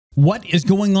What is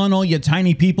going on, all you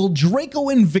tiny people? Draco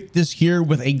Invictus here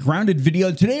with a grounded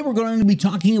video. Today we're going to be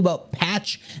talking about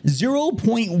patch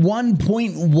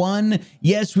 0.1.1.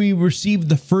 Yes, we received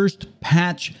the first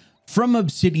patch from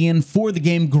Obsidian for the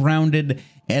game Grounded,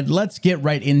 and let's get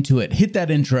right into it. Hit that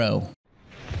intro.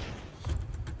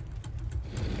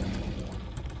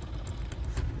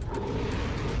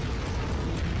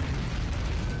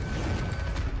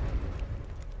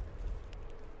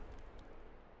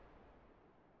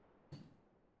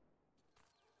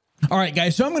 All right,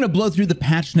 guys, so I'm going to blow through the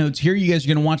patch notes here. You guys are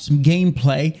going to watch some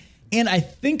gameplay, and I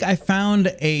think I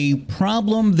found a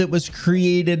problem that was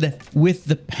created with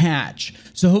the patch.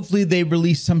 So hopefully they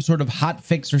release some sort of hot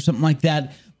fix or something like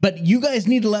that. But you guys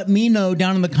need to let me know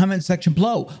down in the comment section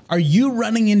below. Are you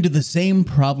running into the same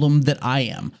problem that I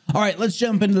am? All right, let's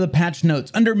jump into the patch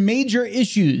notes. Under major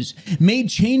issues, made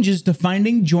changes to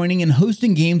finding, joining, and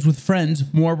hosting games with friends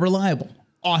more reliable.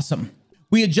 Awesome.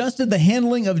 We adjusted the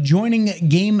handling of joining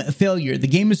game failure. The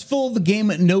game is full, the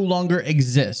game no longer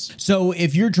exists. So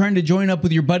if you're trying to join up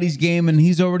with your buddy's game and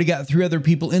he's already got 3 other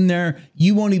people in there,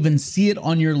 you won't even see it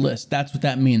on your list. That's what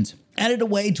that means. Added a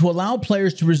way to allow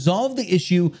players to resolve the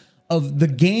issue of the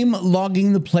game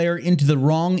logging the player into the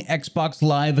wrong Xbox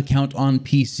Live account on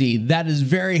PC. That is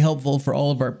very helpful for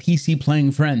all of our PC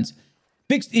playing friends.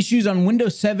 Fixed issues on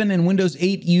Windows 7 and Windows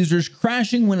 8 users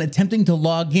crashing when attempting to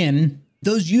log in.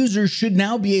 Those users should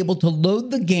now be able to load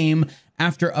the game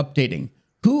after updating.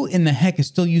 Who in the heck is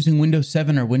still using Windows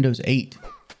 7 or Windows 8?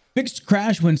 Fixed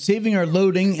crash when saving or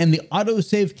loading, and the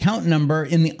autosave count number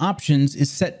in the options is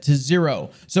set to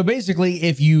 0. So basically,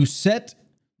 if you set,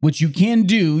 which you can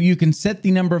do, you can set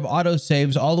the number of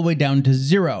autosaves all the way down to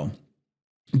 0.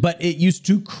 But it used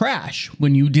to crash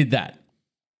when you did that.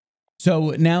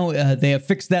 So now they have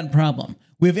fixed that problem.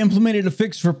 We have implemented a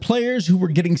fix for players who were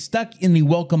getting stuck in the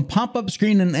welcome pop-up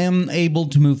screen and unable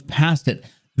to move past it.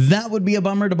 That would be a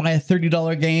bummer, to buy a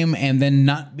 $30 game and then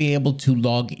not be able to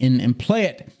log in and play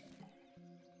it.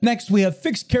 Next, we have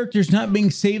fixed characters not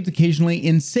being saved occasionally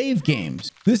in save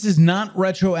games. This is not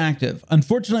retroactive.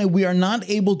 Unfortunately, we are not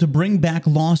able to bring back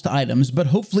lost items, but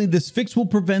hopefully this fix will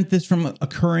prevent this from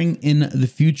occurring in the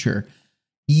future.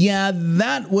 Yeah,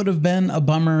 that would have been a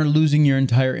bummer, losing your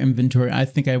entire inventory. I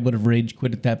think I would have rage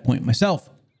quit at that point myself.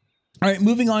 All right,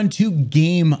 moving on to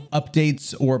game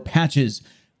updates or patches.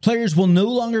 Players will no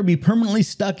longer be permanently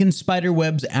stuck in spider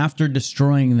webs after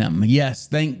destroying them. Yes,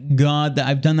 thank God that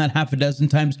I've done that half a dozen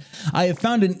times. I have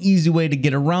found an easy way to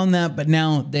get around that, but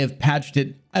now they have patched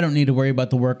it. I don't need to worry about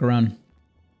the workaround.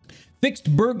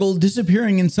 Fixed Burgle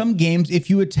disappearing in some games if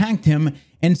you attacked him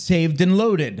and saved and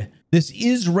loaded. This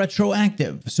is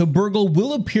retroactive, so Burgle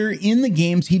will appear in the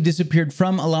games he disappeared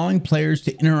from, allowing players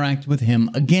to interact with him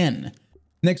again.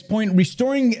 Next point,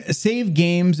 restoring save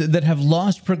games that have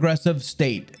lost progressive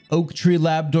state. Oak Tree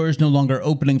Lab doors no longer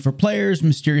opening for players,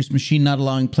 Mysterious Machine not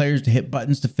allowing players to hit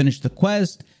buttons to finish the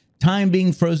quest, time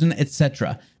being frozen,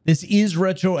 etc. This is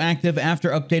retroactive.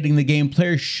 After updating the game,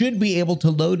 players should be able to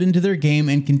load into their game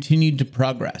and continue to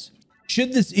progress.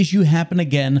 Should this issue happen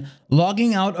again,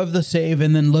 logging out of the save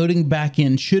and then loading back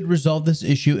in should resolve this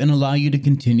issue and allow you to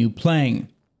continue playing.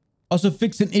 Also,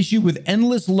 fix an issue with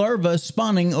endless larvae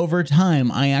spawning over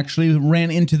time. I actually ran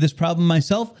into this problem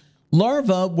myself.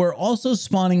 Larvae were also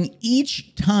spawning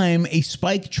each time a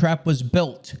spike trap was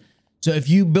built. So if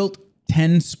you built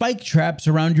 10 spike traps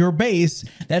around your base,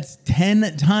 that's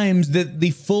 10 times that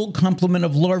the full complement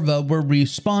of larvae were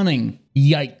respawning.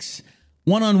 Yikes.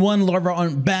 One-on-one larvae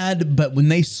aren't bad, but when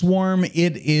they swarm,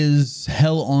 it is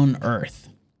hell on earth.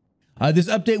 This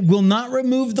update will not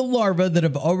remove the larvae that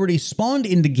have already spawned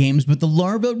into games, but the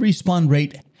larva respawn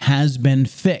rate has been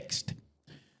fixed.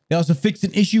 They also fixed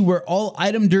an issue where all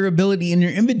item durability in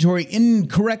your inventory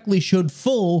incorrectly showed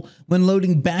full when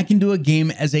loading back into a game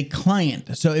as a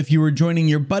client. So if you were joining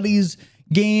your buddy's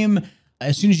game,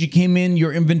 as soon as you came in,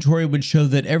 your inventory would show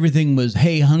that everything was,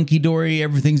 hey, hunky-dory,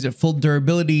 everything's at full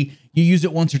durability. You use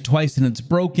it once or twice and it's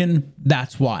broken.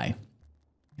 That's why.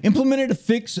 Implemented a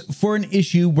fix for an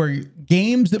issue where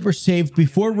games that were saved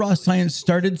before raw science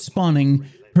started spawning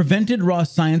prevented raw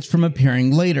science from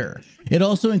appearing later. It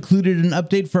also included an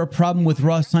update for a problem with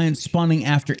raw science spawning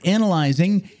after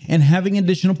analyzing and having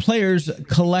additional players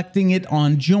collecting it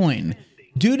on join.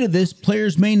 Due to this,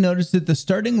 players may notice that the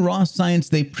starting raw science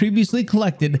they previously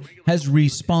collected has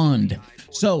respawned.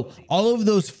 So all of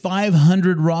those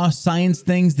 500 raw science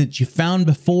things that you found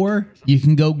before, you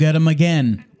can go get them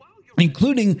again.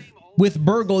 Including with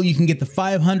Burgle, you can get the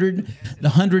 500, the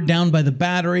 100 down by the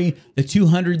battery, the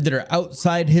 200 that are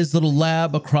outside his little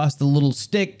lab across the little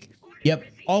stick. Yep,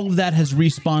 all of that has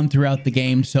respawned throughout the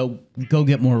game, so go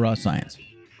get more raw science.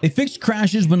 They fixed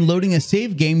crashes when loading a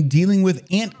save game dealing with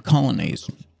ant colonies.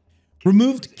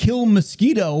 Removed Kill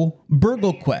Mosquito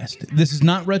Burgle quest. This is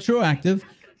not retroactive.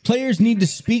 Players need to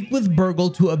speak with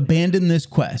Burgle to abandon this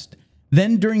quest.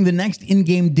 Then during the next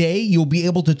in-game day, you'll be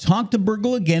able to talk to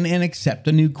Burgle again and accept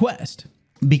a new quest.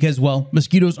 Because, well,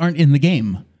 mosquitoes aren't in the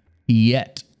game.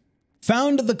 Yet.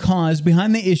 Found the cause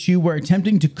behind the issue where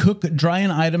attempting to cook dry an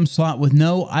item slot with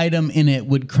no item in it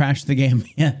would crash the game.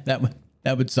 Yeah,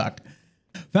 that would suck.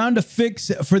 Found a fix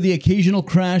for the occasional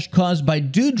crash caused by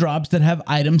dewdrops that have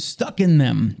items stuck in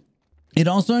them. It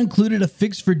also included a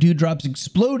fix for dewdrops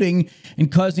exploding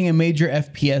and causing a major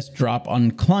FPS drop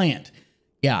on client.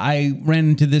 Yeah, I ran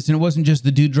into this, and it wasn't just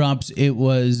the dewdrops, it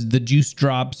was the juice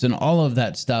drops and all of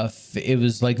that stuff. It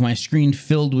was like my screen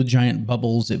filled with giant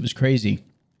bubbles. It was crazy.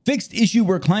 Fixed issue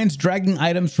where clients dragging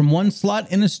items from one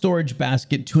slot in a storage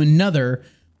basket to another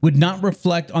would not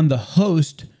reflect on the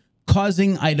host,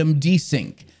 causing item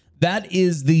desync. That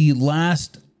is the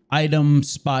last item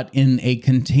spot in a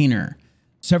container.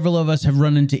 Several of us have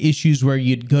run into issues where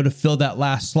you'd go to fill that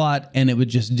last slot and it would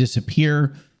just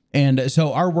disappear. And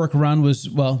so our workaround was,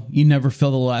 well, you never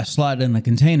fill the last slot in a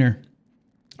container.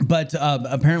 But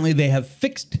apparently they have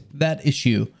fixed that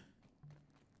issue.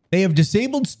 They have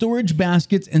disabled storage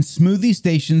baskets and smoothie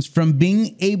stations from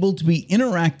being able to be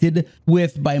interacted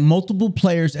with by multiple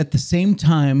players at the same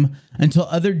time until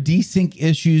other desync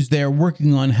issues they are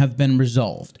working on have been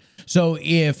resolved. So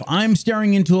if I'm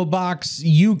staring into a box,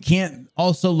 you can't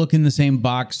also look in the same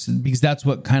box because that's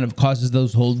what kind of causes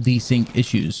those whole desync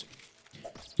issues.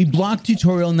 The block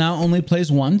tutorial now only plays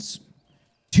once.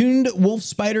 Tuned wolf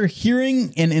spider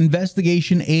hearing and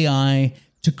investigation AI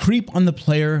to creep on the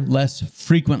player less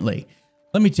frequently.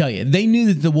 Let me tell you, they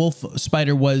knew that the wolf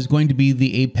spider was going to be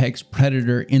the apex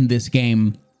predator in this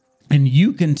game. And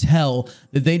you can tell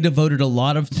that they devoted a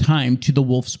lot of time to the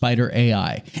wolf spider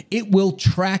AI. It will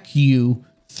track you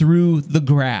through the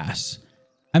grass.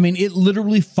 I mean, it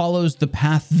literally follows the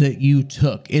path that you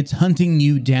took. It's hunting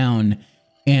you down,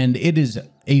 and it is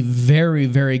a very,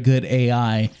 very good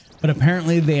AI. But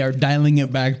apparently they are dialing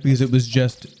it back because it was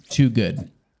just too good.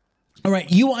 All right,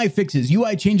 UI fixes.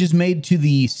 UI changes made to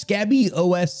the Scabby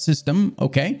OS system,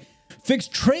 okay?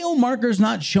 Fixed trail markers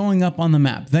not showing up on the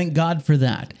map. Thank God for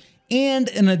that. And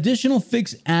an additional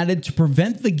fix added to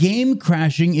prevent the game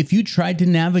crashing if you tried to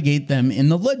navigate them in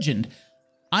the legend.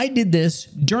 I did this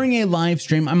during a live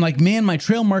stream. I'm like, man, my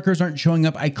trail markers aren't showing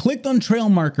up. I clicked on trail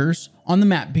markers on the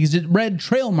map because it read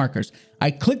trail markers. I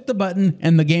clicked the button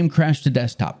and the game crashed to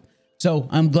desktop. So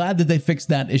I'm glad that they fixed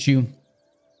that issue.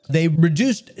 They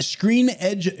reduced screen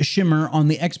edge shimmer on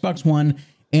the Xbox One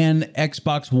and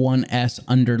Xbox One S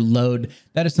under load.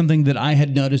 That is something that I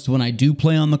had noticed when I do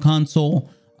play on the console,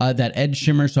 that edge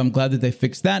shimmer. So I'm glad that they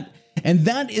fixed that. And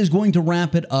that is going to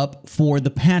wrap it up for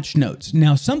the patch notes.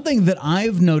 Now, something that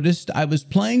I've noticed, I was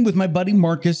playing with my buddy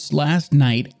Marcus last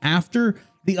night after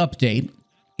the update,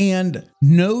 and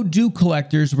no dew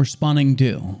collectors were spawning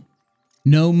dew.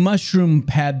 No mushroom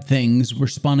pad things were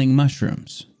spawning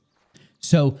mushrooms.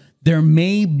 So there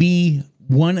may be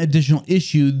one additional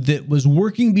issue that was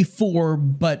working before,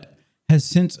 but has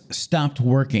since stopped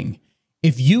working.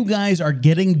 If you guys are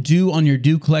getting dew on your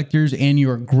dew collectors and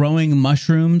you're growing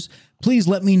mushrooms, please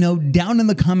let me know down in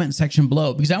the comment section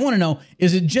below, because I want to know,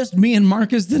 is it just me and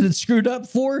Marcus that it's screwed up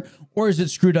for, or is it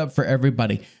screwed up for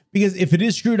everybody? Because if it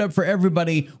is screwed up for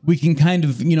everybody, we can kind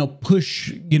of,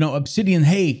 push, Obsidian,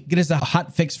 hey, get us a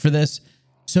hot fix for this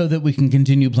so that we can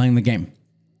continue playing the game.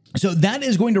 So that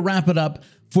is going to wrap it up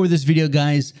for this video,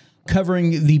 guys,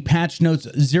 covering the patch notes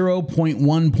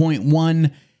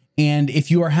 0.1.1. And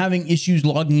if you are having issues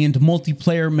logging into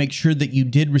multiplayer, make sure that you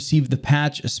did receive the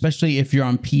patch, especially if you're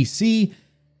on PC,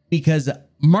 because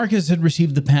Marcus had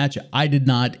received the patch, I did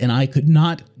not, and I could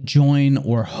not join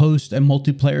or host a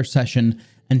multiplayer session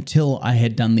until I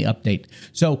had done the update.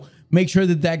 So make sure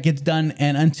that that gets done.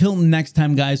 And until next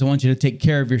time, guys, I want you to take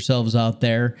care of yourselves out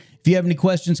there. If you have any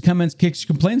questions, comments, kicks,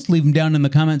 complaints, leave them down in the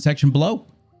comment section below.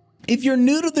 If you're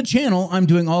new to the channel, I'm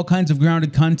doing all kinds of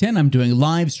grounded content. I'm doing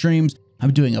live streams.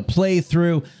 I'm doing a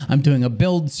playthrough. I'm doing a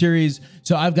build series.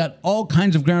 So I've got all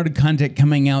kinds of grounded content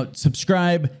coming out.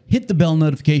 Subscribe, hit the bell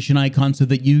notification icon so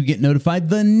that you get notified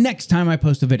the next time I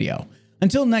post a video.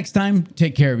 Until next time,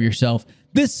 take care of yourself.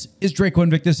 This is Draco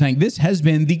Invictus saying this has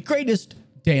been the greatest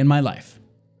day in my life.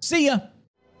 See ya.